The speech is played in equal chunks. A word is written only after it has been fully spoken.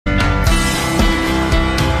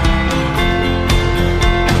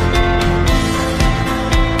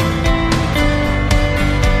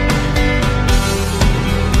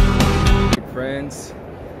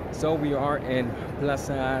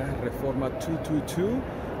Plaza Reforma 222,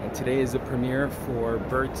 and today is the premiere for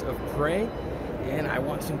Birds of Prey, and I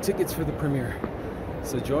want some tickets for the premiere.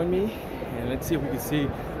 So join me, and let's see if we can see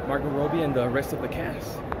Margot Robbie and the rest of the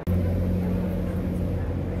cast.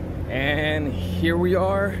 And here we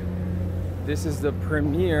are. This is the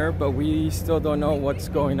premiere, but we still don't know what's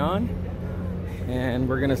going on. And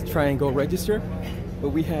we're gonna try and go register. But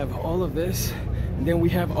we have all of this, and then we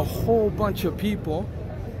have a whole bunch of people,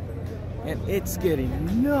 and it's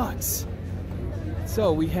getting nuts.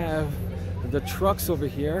 So we have the trucks over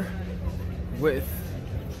here with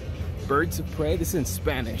Birds of Prey. This is in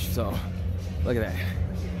Spanish, so look at that.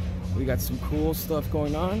 We got some cool stuff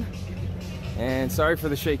going on. And sorry for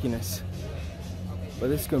the shakiness, but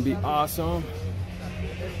this is gonna be awesome.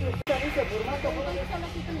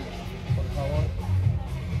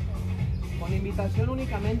 Con invitación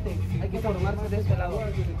únicamente, hay que formarse de este lado.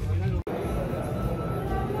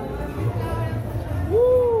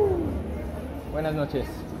 Buenas noches.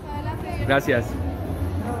 Gracias.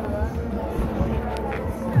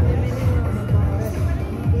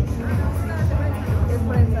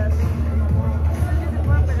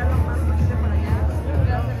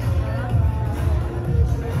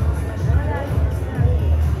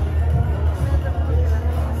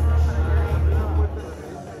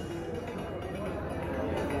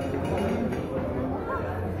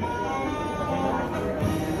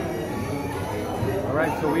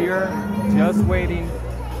 Alright, so we are just waiting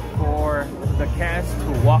for the cast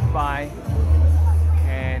to walk by,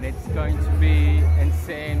 and it's going to be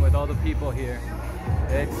insane with all the people here.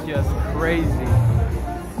 It's just crazy,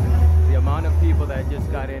 the amount of people that just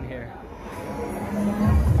got in here.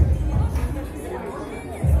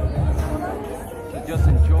 So just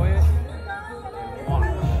enjoy it and watch.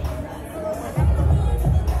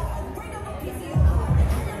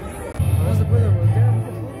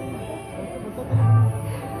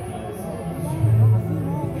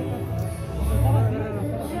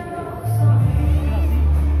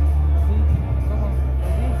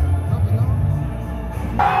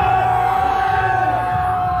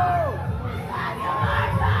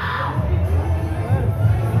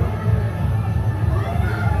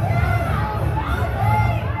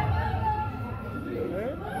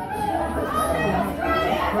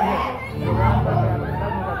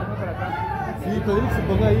 Pedro, que se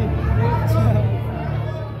ponga ahí.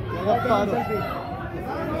 Que haga paro.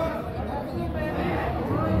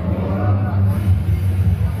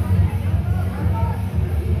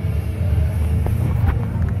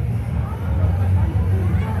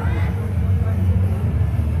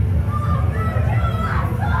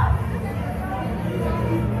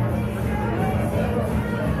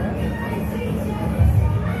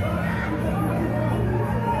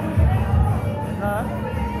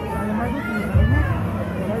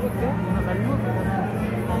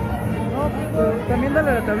 También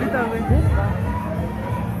dale la tablita, güey.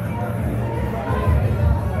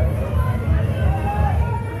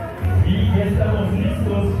 Y ya estamos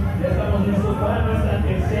listos para nuestra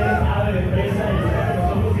tercera ave de presa. Y está con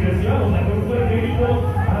nosotros y recibamos a con fuerte grito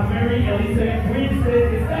a Mary Elizabeth Winstead,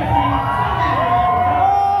 que está aquí.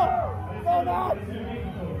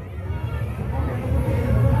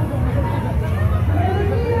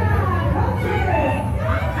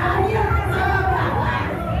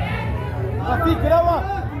 Así, graba.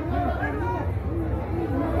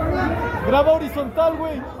 Graba horizontal,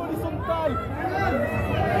 güey. Horizontal.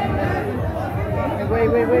 Güey.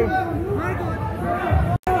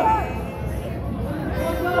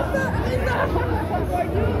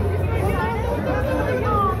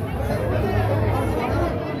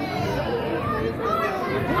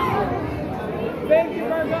 Thank you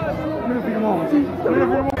very much. Me lo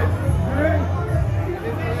firmó.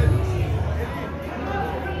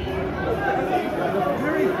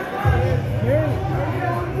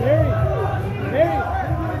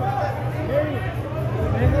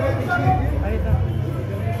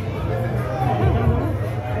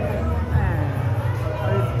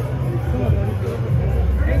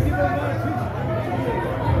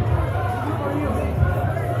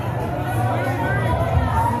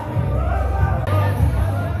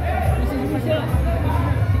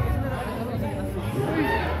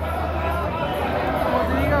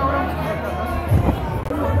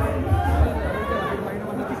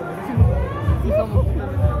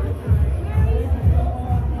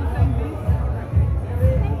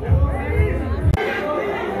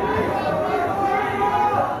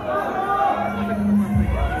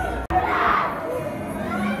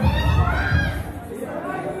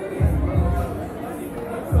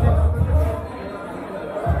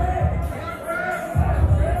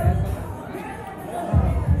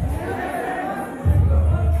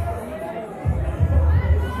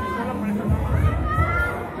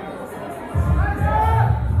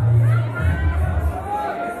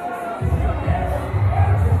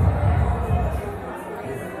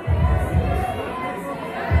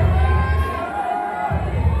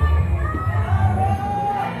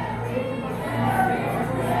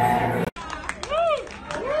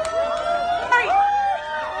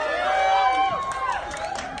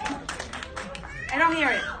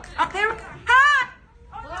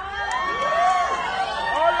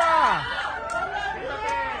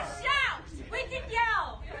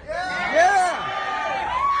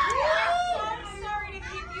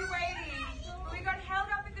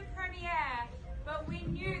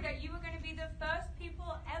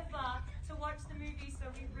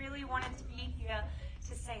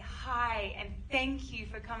 say. And thank you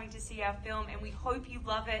for coming to see our film, and we hope you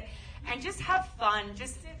love it. And just have fun.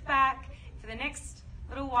 Just sit back for the next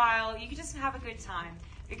little while. You can just have a good time,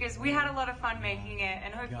 because we had a lot of fun making it,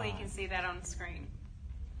 and hopefully you can see that on the screen.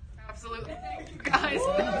 Absolutely. Thank you guys.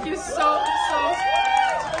 Thank you we're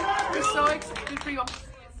so excited for you.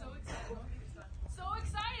 So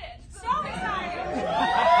excited.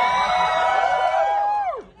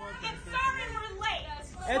 And sorry we're late.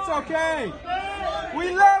 It's okay. We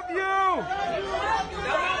love you.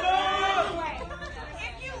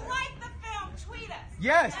 If you like the film, tweet us.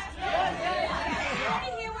 Yes. We want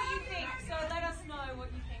to hear what you think, so let us know what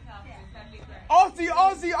you think afterwards. That'd be great. Aussie,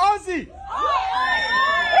 Aussie, Aussie.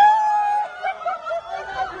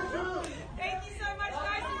 Thank you so much,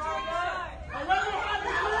 guys. Enjoy the show.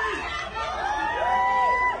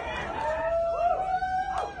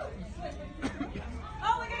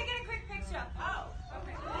 Oh, we're going to get a quick picture. Oh,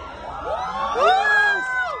 okay. We're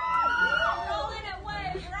all in it,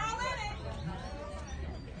 Wade. We're all in it.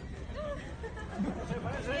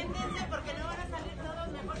 Siéntense porque no van a salir todos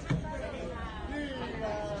mejor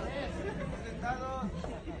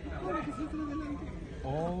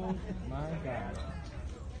Oh my God.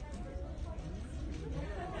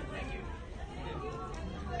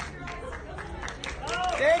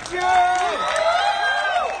 Thank you.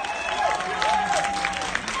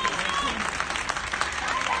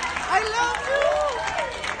 I love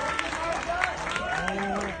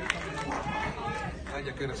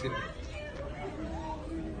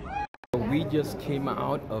you. We just came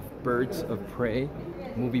out of Birds of Prey.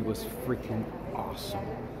 The movie was freaking awesome.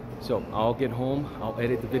 So I'll get home, I'll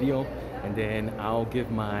edit the video, and then I'll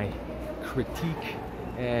give my critique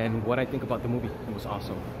and what I think about the movie. It was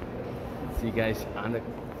awesome. See you guys on the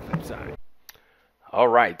flip side. All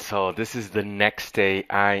right, so this is the next day.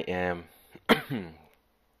 I am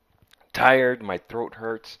tired, my throat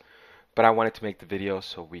hurts, but I wanted to make the video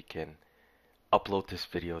so we can upload this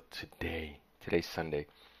video today. Today's Sunday.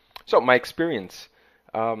 So my experience,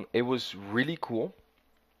 it was really cool.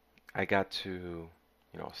 I got to,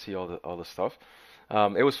 see all the stuff.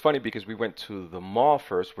 It was funny because we went to the mall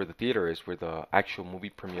first, where the theater is, where the actual movie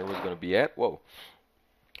premiere was going to be at. Whoa,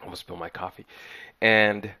 I almost spilled my coffee.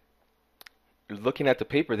 And looking at the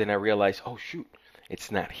paper, then I realized, oh shoot,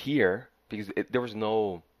 it's not here, because there was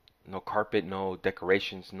no carpet, no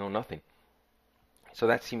decorations, no nothing. So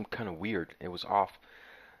that seemed kind of weird. It was off.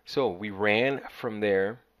 So we ran from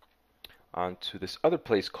there onto this other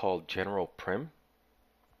place called General Prim.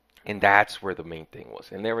 And that's where the main thing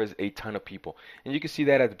was. And there was a ton of people. And you can see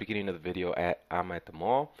that at the beginning of the video. I'm at the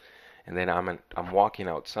mall, and then I'm walking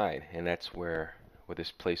outside, and that's where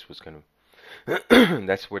this place was gonna.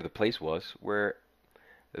 That's where the place was, where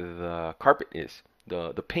the carpet is,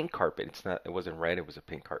 the pink carpet. It wasn't red. It was a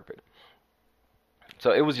pink carpet.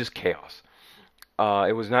 So it was just chaos.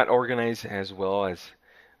 It was not organized as well as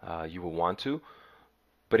you would want to,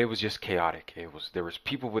 but it was just chaotic. There was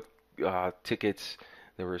people with tickets.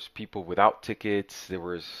 There was people without tickets. There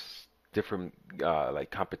was different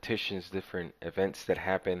like competitions, different events that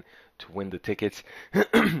happened to win the tickets.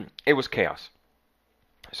 It was chaos.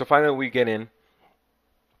 So finally we get in,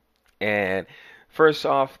 and first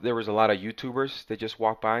off, there was a lot of YouTubers that just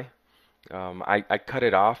walked by. I cut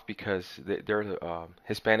it off because they're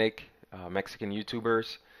Hispanic, Mexican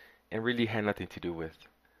YouTubers, and really had nothing to do with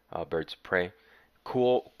Birds of Prey.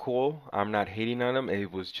 Cool. I'm not hating on them.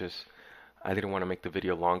 It was just, I didn't want to make the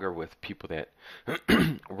video longer with people that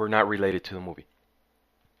were not related to the movie.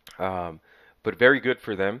 But very good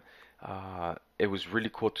for them. It was really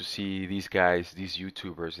cool to see these guys, these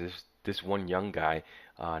YouTubers. This one young guy,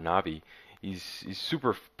 Navi. He's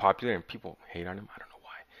super popular, and people hate on him. I don't know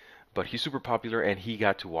why, but he's super popular, and he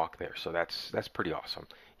got to walk there. So that's pretty awesome.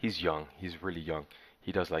 He's young. He's really young.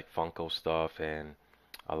 He does like Funko stuff and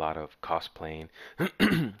a lot of cosplaying.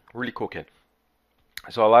 Really cool kid.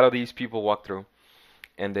 So a lot of these people walked through,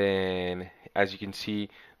 and then as you can see,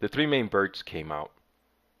 the three main birds came out.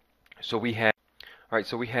 So we have, all right.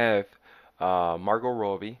 So we have Margot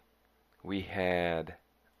Robbie. We had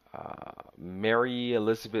Mary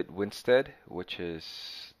Elizabeth Winstead, which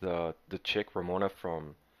is the chick Ramona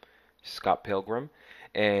from Scott Pilgrim,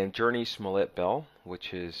 and Journey Smollett-Bell,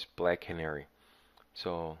 which is Black Canary.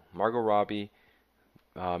 So Margot Robbie,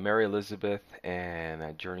 Mary Elizabeth,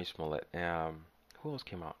 and Journey Smollett. Who else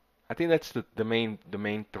came out? I think that's the main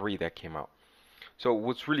three that came out. So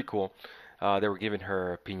what's really cool, they were giving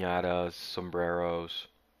her piñatas, sombreros.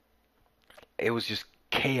 It was just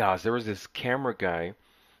chaos. There was this camera guy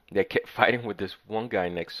that kept fighting with this one guy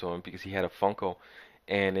next to him because he had a Funko,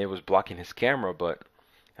 and it was blocking his camera. But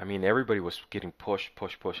I mean, everybody was getting pushed,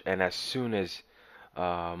 and as soon as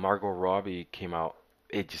Margot Robbie came out.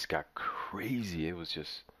 It just got crazy. It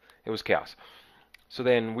was chaos. So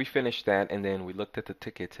then we finished that, and then we looked at the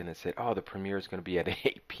tickets, and it said, "Oh, the premiere is going to be at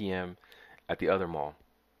 8 p.m. at the other mall."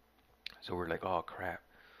 So we're like, "Oh crap!"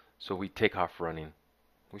 So we take off running,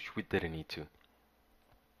 which we didn't need to.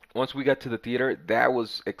 Once we got to the theater, that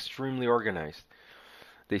was extremely organized.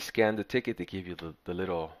 They scanned the ticket. They gave you the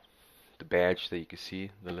little the badge that you could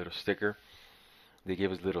see, the little sticker. They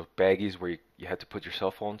gave us little baggies where you had to put your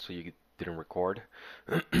cell phone so you didn't record.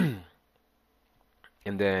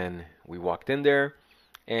 And then we walked in there,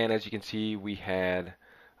 and as you can see, we had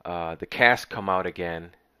the cast come out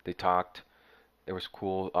again. They talked. It was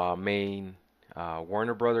cool. Main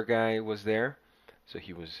Warner Brother guy was there, so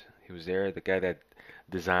he was there. The guy that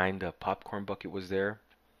designed the popcorn bucket was there.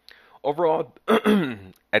 Overall,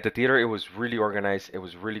 at the theater, it was really organized. It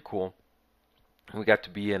was really cool. We got to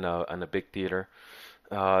be in a big theater,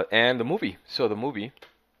 and the movie. So the movie.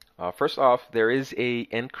 First off, there is a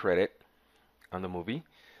end credit on the movie,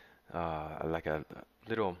 like a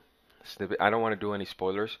little snippet. I don't want to do any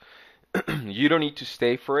spoilers. You don't need to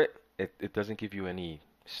stay for it. It doesn't give you any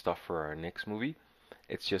stuff for our next movie.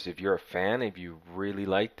 It's just if you're a fan, if you really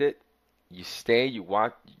liked it, you stay, you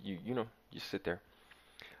watch, you sit there.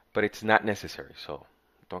 But it's not necessary, so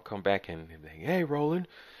don't come back and be like, "Hey, Roland,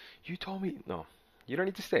 you told me." No, you don't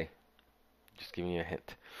need to stay. Just giving you a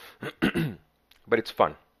hint. But it's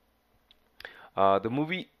fun. The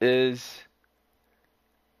movie is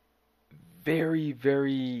very,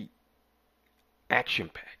 very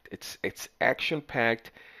action-packed. It's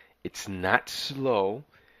action-packed. It's not slow.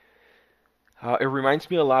 It reminds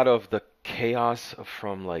me a lot of the chaos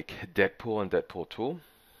from like Deadpool and Deadpool 2,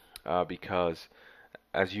 because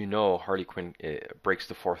as you know, Harley Quinn breaks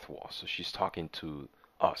the fourth wall, so she's talking to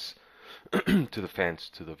us, to the fans,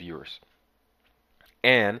 to the viewers,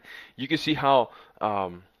 and you can see how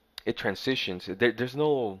it transitions. There's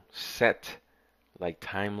no set like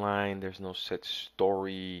timeline. There's no set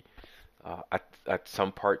story at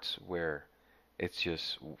some parts where it's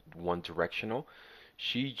just one directional.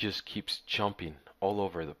 She just keeps jumping all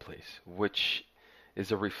over the place, which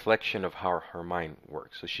is a reflection of how her mind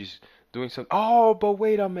works. So she's doing something. Oh, but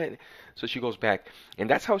wait a minute. So she goes back, and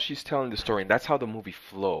that's how she's telling the story, and that's how the movie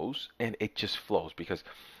flows, and it just flows because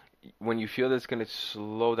when you feel that it's going to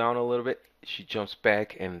slow down a little bit, she jumps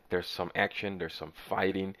back, and there's some action, there's some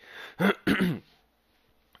fighting.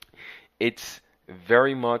 It's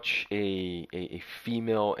very much a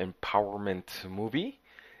female empowerment movie.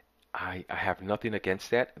 I have nothing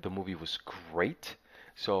against that. The movie was great.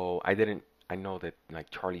 So I know that like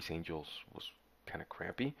Charlie's Angels was kind of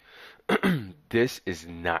crappy. This is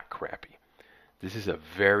not crappy. This is a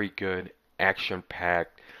very good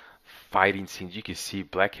action-packed fighting scenes. You can see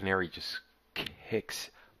Black Canary just kicks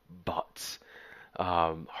butts.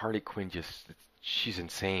 Harley Quinn she's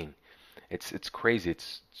insane. It's crazy.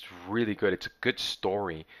 It's really good. It's a good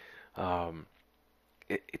story.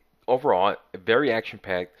 Overall, very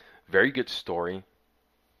action-packed, very good story.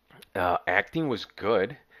 Acting was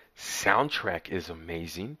good. Soundtrack is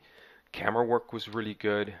amazing. Camera work was really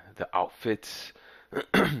good. The outfits,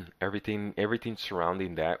 everything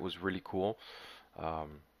surrounding that was really cool.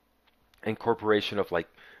 Incorporation of like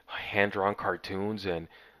hand-drawn cartoons and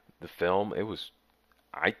the film.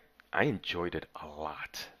 I enjoyed it a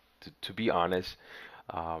lot. To be honest,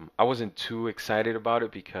 I wasn't too excited about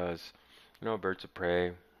it because Birds of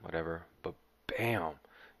Prey, whatever. But bam,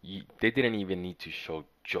 they didn't even need to show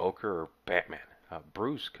Joker or Batman.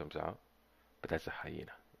 Bruce comes out, but that's a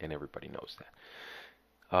hyena, and everybody knows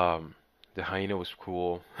that. The hyena was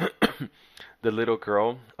cool. The little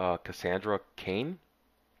girl, Cassandra Cain,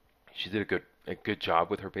 she did a good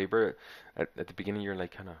job with her paper. At the beginning, you're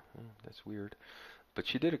like, kind of, that's weird, but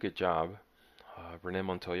she did a good job. Renee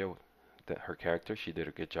Montoya, her character, she did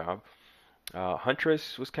a good job.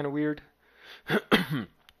 Huntress was kind of weird,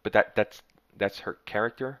 but that's her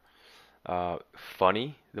character.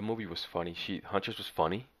 Funny. The movie was funny. Huntress was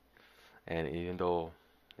funny, and even though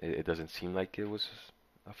it doesn't seem like it was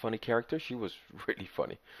a funny character, she was really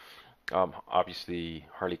funny. Obviously,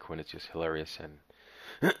 Harley Quinn is just hilarious, and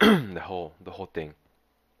the whole thing,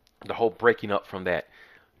 the whole breaking up from that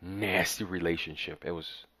nasty relationship. It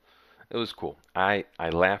was cool. I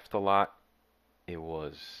laughed a lot. It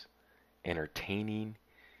was entertaining.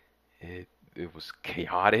 It was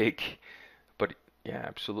chaotic, but yeah,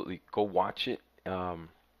 absolutely. Go watch it.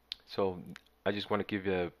 So I just want to give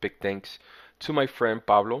a big thanks to my friend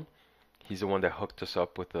Pablo. He's the one that hooked us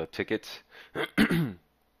up with the tickets. The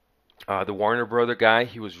Warner Brother guy,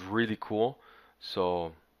 he was really cool.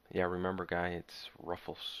 So yeah, remember guy, it's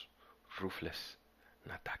Rufles,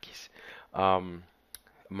 not Takis.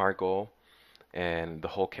 Margot and the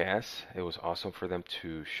whole cast. It was awesome for them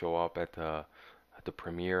to show up at the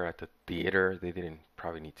premiere at the theater. They didn't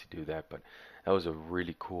probably need to do that, but that was a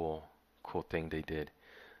really cool thing they did.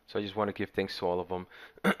 So I just want to give thanks to all of them.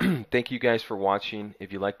 Thank you guys for watching.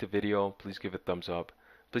 If you liked the video, please give it a thumbs up.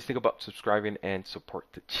 Please think about subscribing and support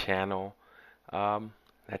the channel.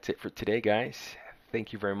 That's it for today, guys.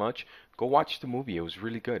 Thank you very much. Go watch the movie. It was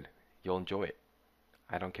really good. You'll enjoy it.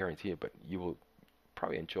 I don't guarantee it, but you will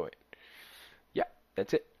probably enjoy it. Yeah,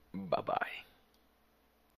 that's it. Bye-bye.